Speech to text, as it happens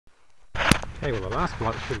Okay, well the last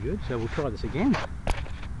flight was pretty good, so we'll try this again.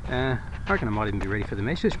 I reckon I might even be ready for the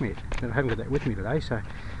Messerschmitt, but I haven't got that with me today, so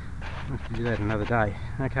I'll have to do that another day.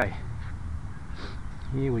 Okay,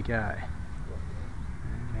 here we go.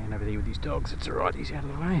 Man over there with his dogs, it's alright, he's out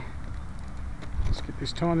of the way. Let's get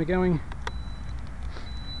this timer going.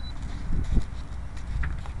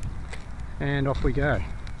 And off we go.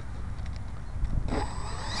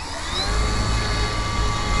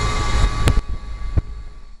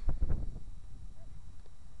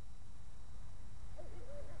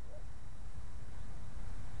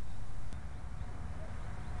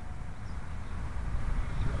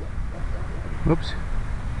 Oops.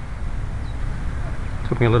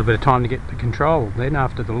 Took me a little bit of time to get the control then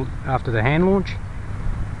after the hand launch.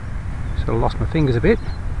 Sort of lost my fingers a bit.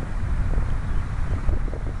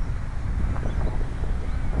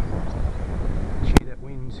 Gee, that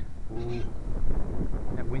wind's... Ooh,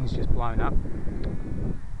 that wind's just blown up.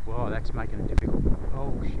 Whoa, that's making it difficult.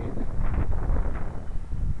 Oh shit.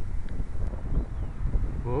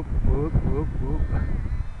 Whoop, whoop, whoop, whoop.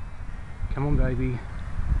 Come on, baby.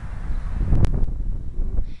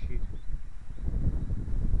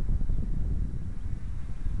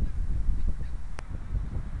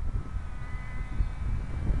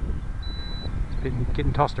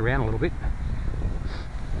 Getting tossed around a little bit.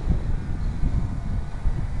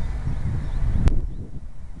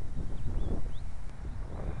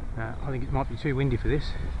 I think it might be too windy for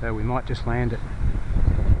this, so we might just land it.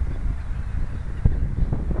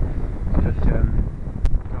 But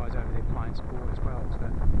guys over there playing sport as well, so.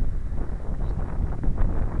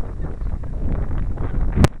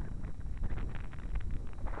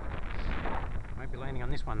 Won't be landing on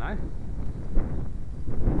this one though.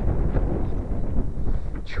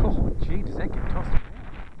 Oh, gee, does that get tossed around?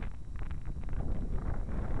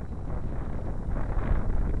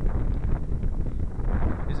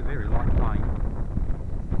 It is a very light plane.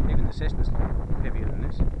 Even the Cessna's heavier than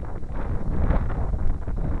this.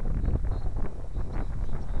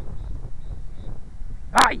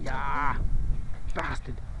 Ah,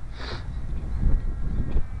 bastard!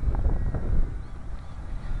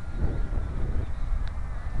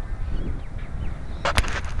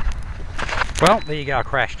 Well, there you go, I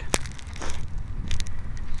crashed.